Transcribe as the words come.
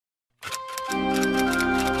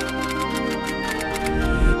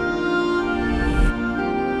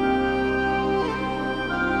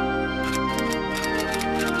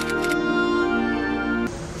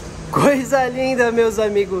Coisa linda, meus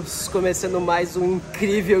amigos, começando mais um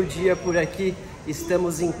incrível dia por aqui.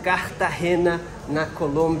 Estamos em Cartagena, na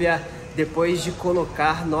Colômbia, depois de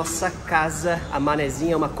colocar nossa casa, a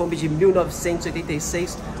Manezinha, uma Kombi de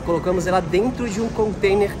 1986, colocamos ela dentro de um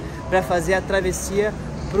container para fazer a travessia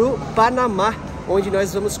para o Panamá, onde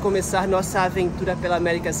nós vamos começar nossa aventura pela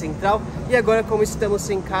América Central. E agora, como estamos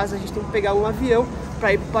sem casa, a gente tem que pegar um avião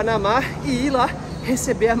para ir para o Panamá e ir lá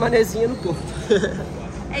receber a Manezinha no porto.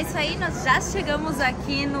 É isso aí, nós já chegamos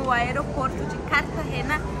aqui no aeroporto de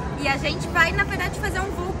Cartagena e a gente vai, na verdade, fazer um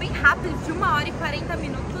voo bem rápido de 1 hora e 40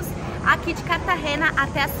 minutos aqui de Cartagena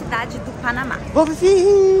até a cidade do Panamá. Vamos,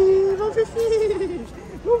 Fifi! Vamos, Fifi!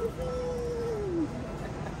 Vamos, Fifi!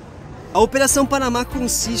 A Operação Panamá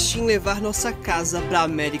consiste em levar nossa casa para a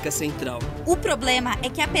América Central. O problema é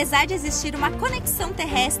que, apesar de existir uma conexão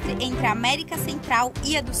terrestre entre a América Central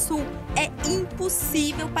e a do Sul, é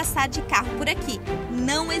impossível passar de carro por aqui.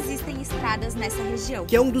 Não existem estradas nessa região.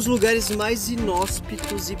 Que é um dos lugares mais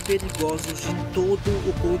inóspitos e perigosos de todo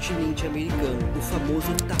o continente americano, o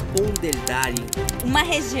famoso Tapón del Darién. Uma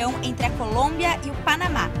região entre a Colômbia e o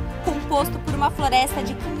Panamá, composto por uma floresta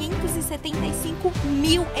de 575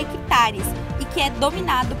 mil hectares e que é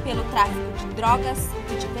dominado pelo tráfico de drogas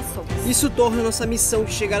e de pessoas. Isso torna nossa missão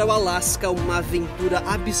de chegar ao Alasca uma aventura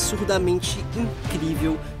absurdamente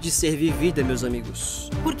incrível de ser vivida, meus amigos.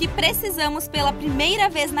 Porque precisamos, pela primeira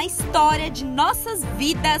vez na história de nossas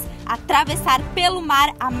vidas, atravessar pelo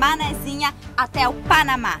mar a Manezinha até o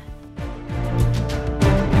Panamá.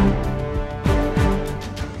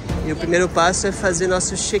 E o primeiro passo é fazer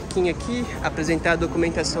nosso check-in aqui, apresentar a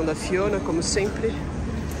documentação da Fiona, como sempre.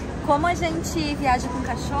 Como a gente viaja com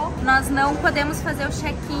cachorro, nós não podemos fazer o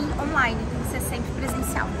check-in online, tem que ser sempre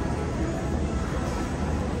presencial.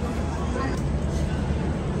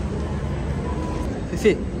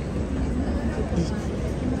 Fifi.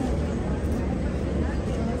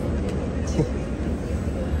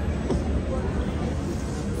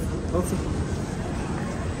 Vamos, Fifi.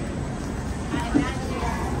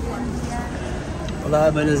 Olá,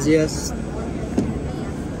 buenos dias.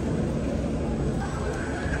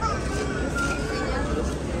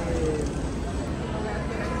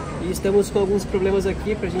 E estamos com alguns problemas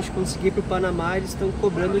aqui para a gente conseguir ir para o Panamá. Eles estão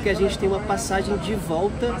cobrando que a gente tenha uma passagem de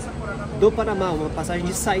volta do Panamá, uma passagem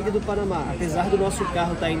de saída do Panamá. Apesar do nosso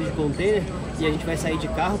carro estar indo de container e a gente vai sair de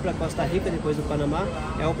carro para Costa Rica depois do Panamá,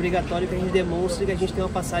 é obrigatório que a gente demonstre que a gente tem uma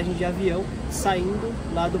passagem de avião saindo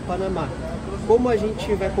lá do Panamá. Como a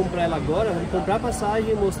gente vai comprar ela agora, vamos comprar a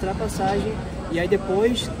passagem, mostrar a passagem e aí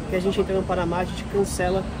depois que a gente entrar no Panamá, a gente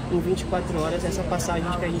cancela em 24 horas essa passagem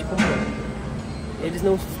que a gente comprou. Eles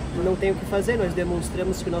não têm o que fazer, nós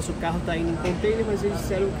demonstramos que o nosso carro está indo em container, mas eles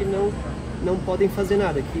disseram que não podem fazer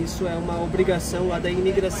nada, que isso é uma obrigação lá da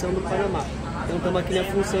imigração do Panamá. Então estamos aqui na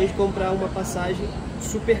função de comprar uma passagem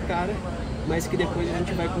super cara, mas que depois a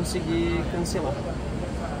gente vai conseguir cancelar.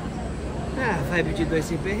 Vibe de 2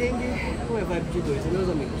 sem perrengue, ou é vibe de 2, né, meus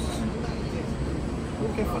amigos?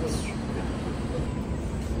 Nunca é fácil.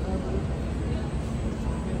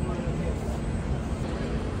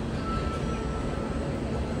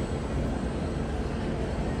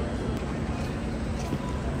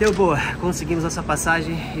 Deu boa, conseguimos nossa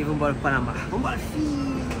passagem e vamos embora pro Panamá. Vamos embora!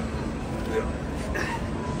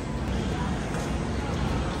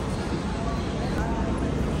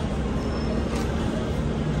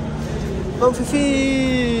 Vamos,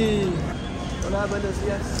 Fifi! Olá, buenos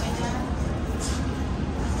dias.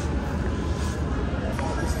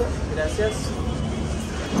 Listo? Gracias.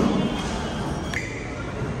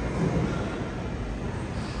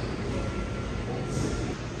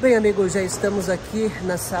 Bem, amigos, já estamos aqui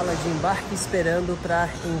na sala de embarque esperando para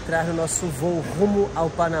entrar no nosso voo rumo ao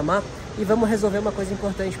Panamá. E vamos resolver uma coisa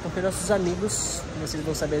importante, porque nossos amigos, vocês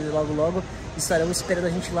vão saber logo logo, estarão esperando a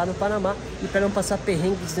gente lá no Panamá. E para não passar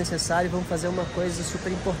perrengue desnecessário, vamos fazer uma coisa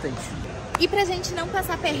super importante. E pra gente não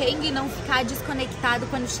passar perrengue e não ficar desconectado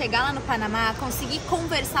quando chegar lá no Panamá, conseguir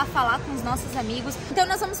conversar, falar com os nossos amigos, então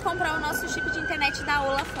nós vamos comprar o nosso chip de internet da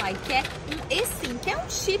Olafly, que é um eSIM, que é um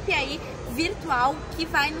chip aí virtual que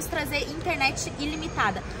vai nos trazer internet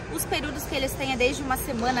ilimitada. Os períodos que eles têm é desde 1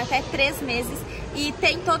 semana até 3 meses e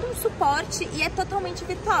tem todo um suporte e é totalmente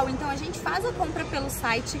virtual. Então a gente faz a compra pelo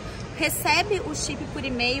site, recebe o chip por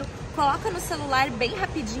e-mail, coloca no celular bem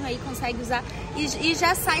rapidinho aí, consegue usar e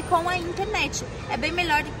já sai com a internet. É bem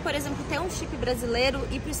melhor, por exemplo, ter um chip brasileiro,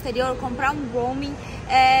 ir pro exterior, comprar um roaming,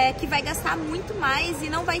 que vai gastar muito mais e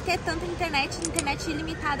não vai ter tanta internet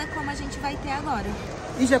ilimitada como a gente vai ter agora.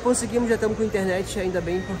 E já conseguimos, já estamos com internet, ainda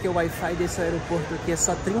bem, porque o Wi-Fi desse aeroporto aqui é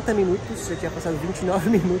só 30 minutos, já tinha passado 29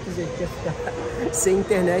 minutos e a gente ia ficar sem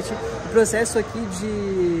internet. O processo aqui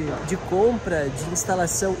de compra, de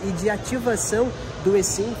instalação e de ativação do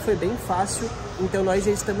eSIM foi bem fácil, então nós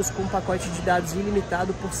já estamos com um pacote de dados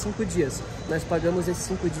ilimitado por 5 dias. Nós pagamos esses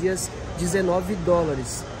 5 dias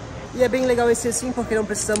 $19. E é bem legal esse eSIM porque não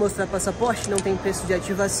precisa mostrar passaporte, não tem preço de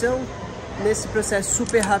ativação. Nesse processo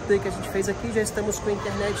super rápido que a gente fez aqui, já estamos com a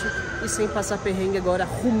internet e sem passar perrengue agora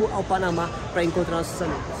rumo ao Panamá para encontrar nossos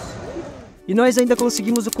amigos. E nós ainda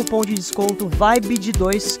conseguimos o cupom de desconto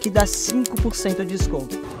VIBEDEDOIS, que dá 5% de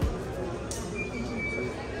desconto.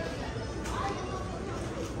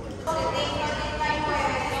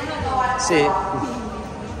 Sim.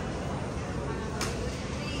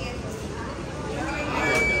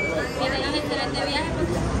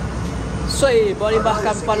 Isso aí, bora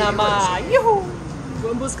embarcar pro Panamá. Uhul!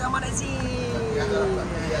 Vamos buscar a manezinha.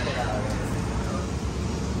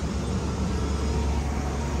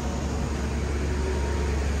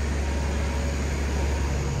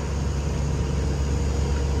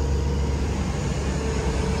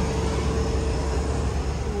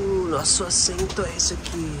 Nosso assento é esse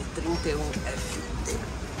aqui, 31FT.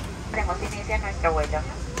 Demos inicio a nuestro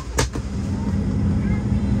vuelo.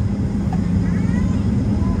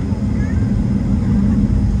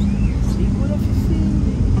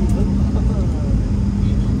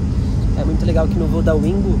 É muito legal que no voo da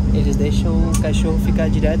Wingo eles deixam o cachorro ficar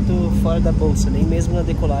direto fora da bolsa, nem mesmo na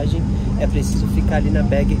decolagem é preciso ficar ali na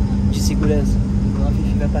bag de segurança. Então a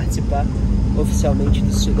Fifi vai participar oficialmente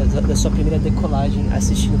da sua primeira decolagem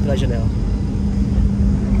assistindo pela janela.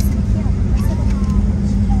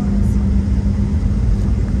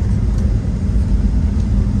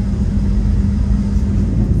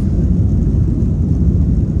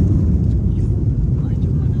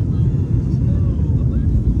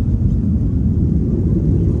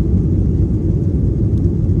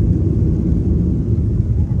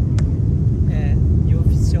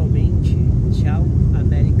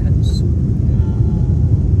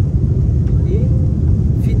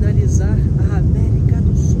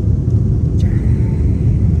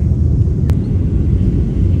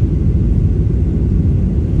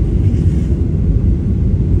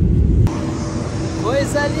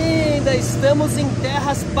 Coisa linda! Estamos em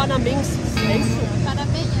terras panamenses, é isso?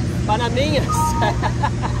 Panamenhas. Panamenhas!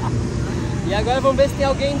 E agora vamos ver se tem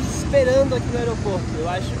alguém esperando aqui no aeroporto. Eu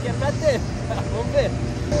acho que é pra ter. Vamos ver.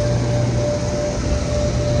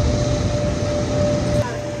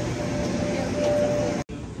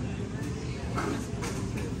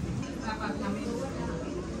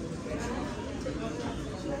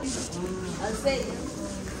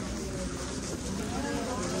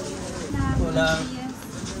 Olá.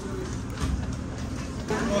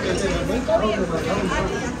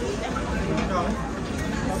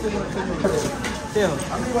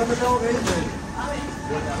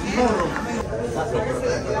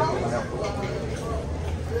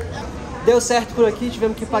 Deu certo por aqui,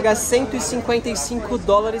 tivemos que pagar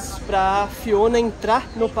 $155 para Fiona entrar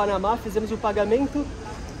no Panamá, fizemos o pagamento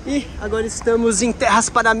e agora estamos em terras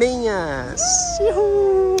panamenhas.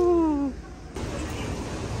 Uhul!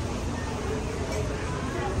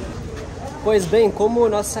 Pois bem, como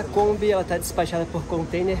nossa Kombi ela está despachada por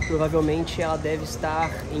container, provavelmente ela deve estar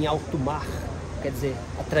em alto mar, quer dizer,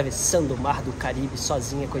 atravessando o mar do Caribe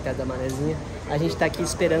sozinha, coitada da manezinha. A gente está aqui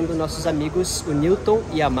esperando nossos amigos, o Newton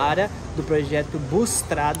e a Mara, do projeto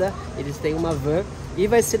Bustrada. Eles têm uma van e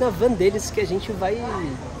vai ser na van deles que a gente vai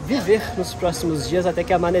viver nos próximos dias até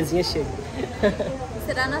que a manezinha chegue.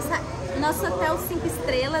 Será nosso hotel 5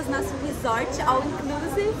 estrelas, nosso resort all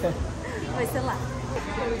inclusive. Vai ser lá.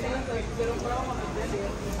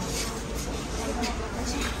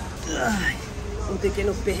 Ai, um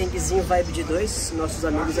pequeno perrenguezinho VIBEDEDOIS. Nossos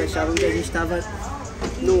amigos achavam que a gente estava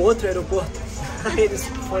no outro aeroporto. Eles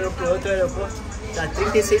foram para o outro aeroporto, tá a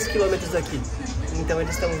 36 quilômetros daqui. Então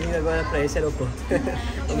eles estão vindo agora para esse aeroporto.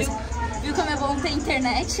 Viu como é bom ter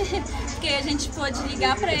internet? Porque a gente pôde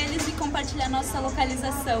ligar para eles e compartilhar nossa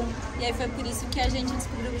localização. E aí foi por isso que a gente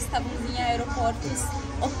descobriu que estávamos em aeroportos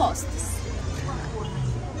opostos.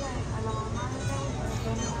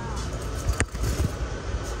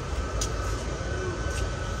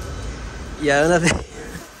 E a Ana veio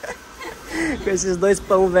com esses dois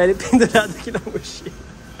pão velho pendurados aqui na mochila.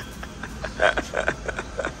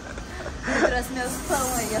 Eu trouxe meus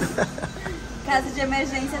pão aí, ó. Caso de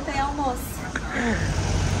emergência tem almoço.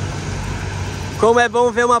 Como é bom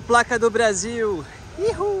ver uma placa do Brasil.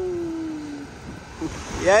 Uhul.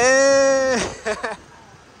 E aí?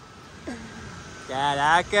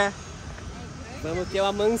 Caraca. Vamos ter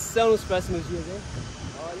uma mansão nos próximos dias, hein?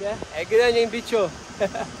 Olha, é grande, hein, bicho? É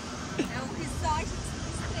um resort de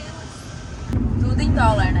estrelas. Tudo em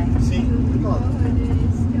dólar, né? Sim, tudo em dólar.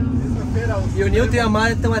 E o Nilton e a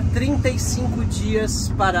Mara estão há 35 dias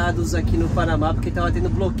parados aqui no Panamá, porque estava tendo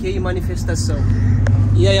bloqueio e manifestação.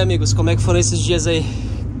 E aí, amigos, como é que foram esses dias aí?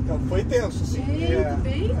 Então, foi tenso, sim.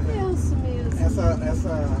 Bem tenso mesmo.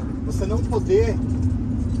 Você não poder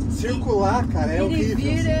circular, cara, é horrível.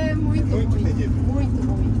 Vir é muito terrível. Muito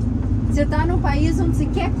ruim. Você tá num país onde você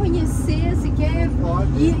quer conhecer, você quer...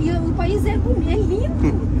 E o país é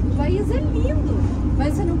lindo. O país é lindo.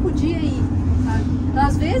 Mas você não podia ir, sabe?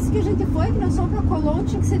 Às vezes que a gente foi, que nós fomos pra Colón,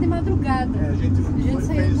 tinha que ser de madrugada. A gente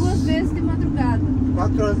saiu 2 vezes de madrugada.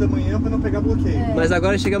 4 horas da manhã para não pegar bloqueio. Mas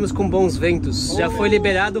agora chegamos com bons ventos. Já foi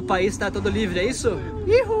liberado, o país está todo livre, é isso?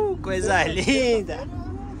 Uhul, coisa linda!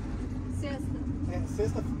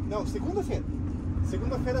 Segunda-feira.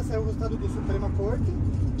 Segunda-feira saiu o resultado do Suprema Corte,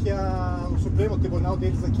 que o Supremo, o tribunal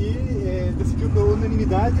deles aqui, decidiu por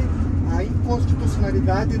unanimidade a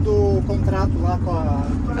inconstitucionalidade do contrato lá com a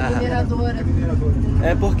mineradora.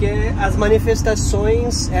 É porque as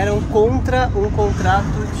manifestações eram contra um contrato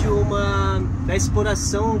da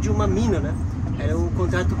exploração de uma mina, né? Era um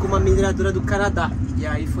contrato com uma mineradora do Canadá. E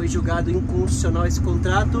aí foi julgado inconstitucional esse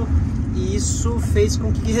contrato. E isso fez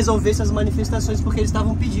com que resolvesse as manifestações, porque eles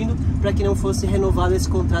estavam pedindo para que não fosse renovado esse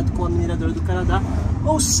contrato com a mineradora do Canadá.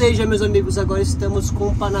 Ou seja, meus amigos, agora estamos com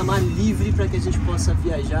o Panamá livre para que a gente possa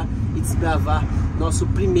viajar e desbravar nosso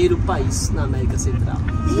primeiro país na América Central.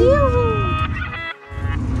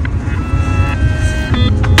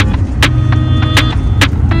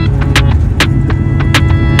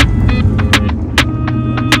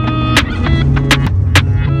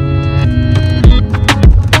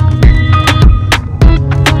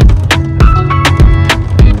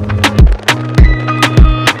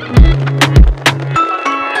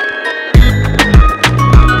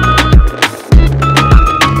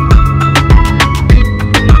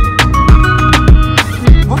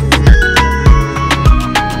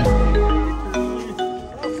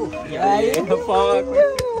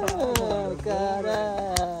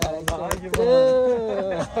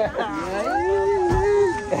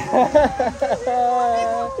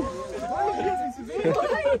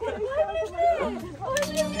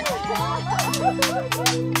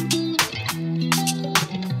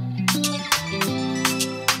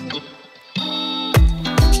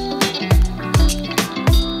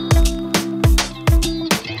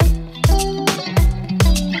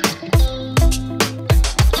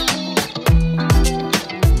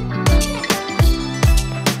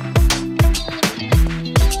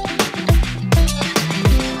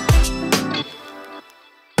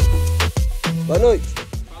 Boa noite.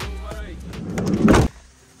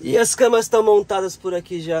 E as camas estão montadas por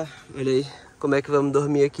aqui já. Olha aí, como é que vamos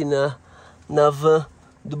dormir aqui na van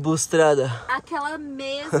do Bustrada. Aquela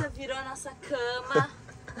mesa virou a nossa cama.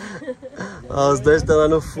 Ó, os dois estão lá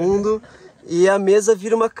no fundo. E a mesa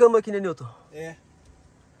vira uma cama aqui, né, Nilton? É.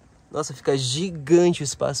 Nossa, fica gigante o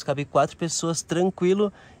espaço. Cabe 4 pessoas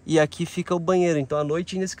tranquilo. E aqui fica o banheiro. Então à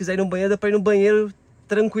noite, ainda se quiser ir no banheiro, dá pra ir no banheiro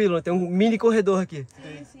tranquilo, né? Tem um mini corredor aqui.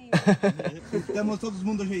 Sim, sim. Estamos todo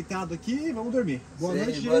mundo ajeitado aqui e vamos dormir. Boa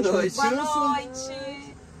noite, gente. Boa noite. Boa noite.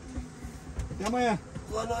 Até amanhã.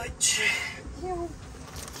 Boa noite.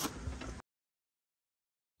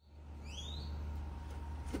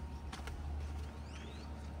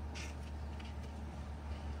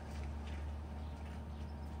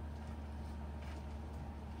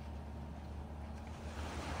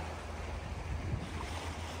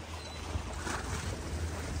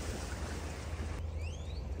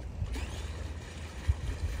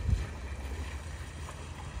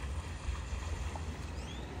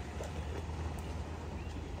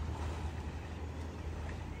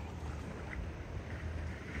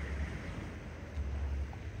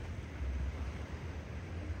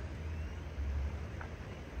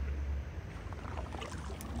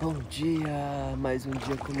 Bom dia, mais um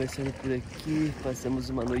dia começando por aqui. Passamos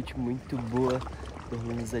uma noite muito boa,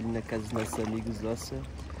 dormimos ali na casa dos nossos amigos. Nossa,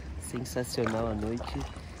 sensacional a noite.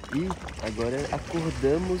 E agora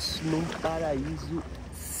acordamos num paraíso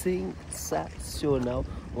sensacional.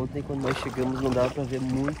 Ontem quando nós chegamos não dava pra ver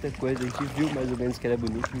muita coisa, a gente viu mais ou menos que era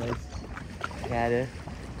bonito, mas cara,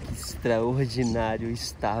 que extraordinário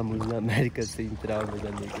estarmos na América Central, meus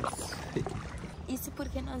amigos. Isso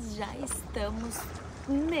porque nós já estamos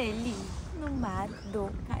nele, no mar do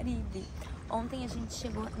Caribe. Ontem a gente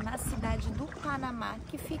chegou na cidade do Panamá,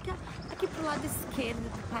 que fica aqui pro lado esquerdo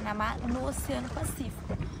do Panamá, no Oceano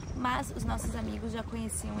Pacífico. Mas os nossos amigos já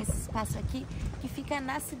conheciam esse espaço aqui, que fica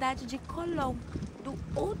na cidade de Colón, do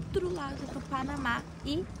outro lado do Panamá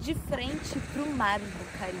e de frente para o mar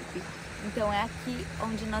do Caribe. Então é aqui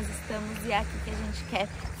onde nós estamos e é aqui que a gente quer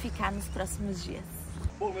ficar nos próximos dias.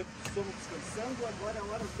 Bom, estamos descansando, agora é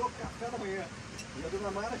a hora do café da manhã. E a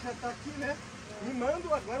dona Mara já está aqui, né?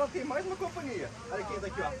 Mimando, agora ela tem mais uma companhia. Olha quem tá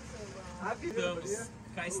aqui, ó.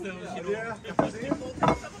 Cá estamos de novo.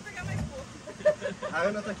 A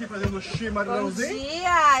Ana tá aqui fazendo o chimarrãozinho. Bom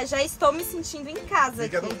dia! Já estou me sentindo em casa.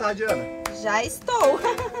 Fique à vontade, Ana. Já estou.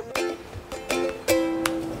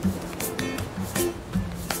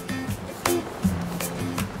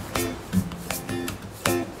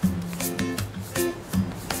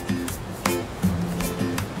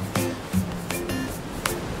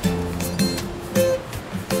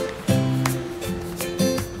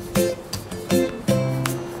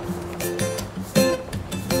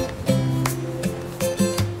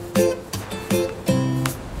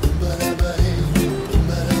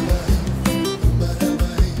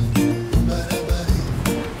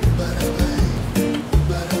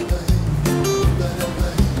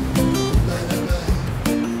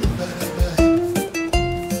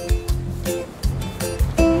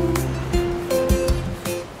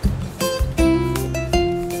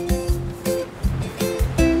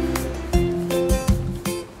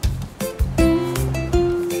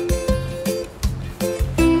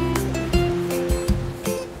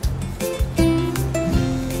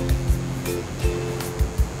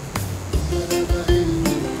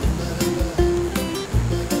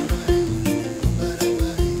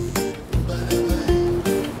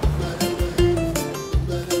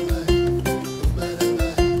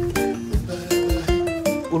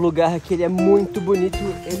 O lugar aqui ele é muito bonito,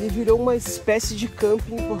 ele virou uma espécie de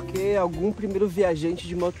camping porque algum primeiro viajante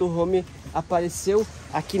de motorhome apareceu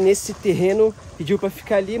aqui nesse terreno, pediu para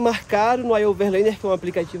ficar ali, marcaram no iOverlander, que é um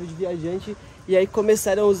aplicativo de viajante, e aí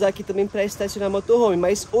começaram a usar aqui também para estacionar motorhome,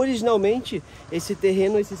 mas originalmente esse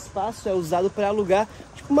terreno, esse espaço é usado para alugar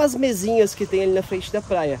tipo umas mesinhas que tem ali na frente da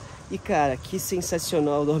praia. E cara, que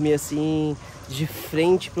sensacional dormir assim, de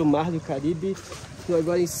frente para o mar do Caribe. Estou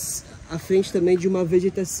agora à frente também de uma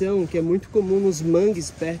vegetação que é muito comum nos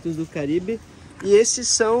mangues perto do Caribe. E esses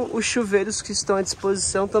são os chuveiros que estão à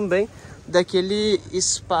disposição também daquele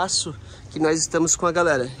espaço que nós estamos com a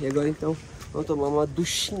galera. E agora então vamos tomar uma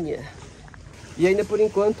duchinha. E ainda por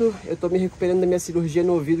enquanto eu estou me recuperando da minha cirurgia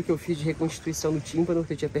no ouvido que eu fiz de reconstituição do tímpano,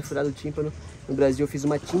 que eu tinha perfurado o tímpano. No Brasil eu fiz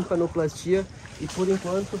uma timpanoplastia e por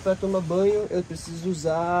enquanto para tomar banho eu preciso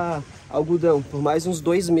usar algodão. Por mais uns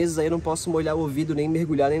 2 meses aí eu não posso molhar o ouvido, nem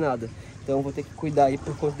mergulhar, nem nada. Então eu vou ter que cuidar aí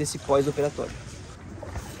por conta desse pós-operatório.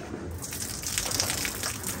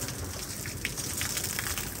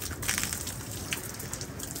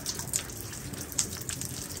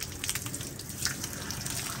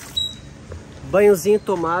 Banhozinho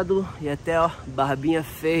tomado e até ó, barbinha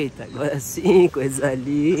feita. Agora sim, coisa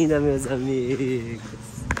linda, meus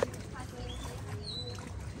amigos.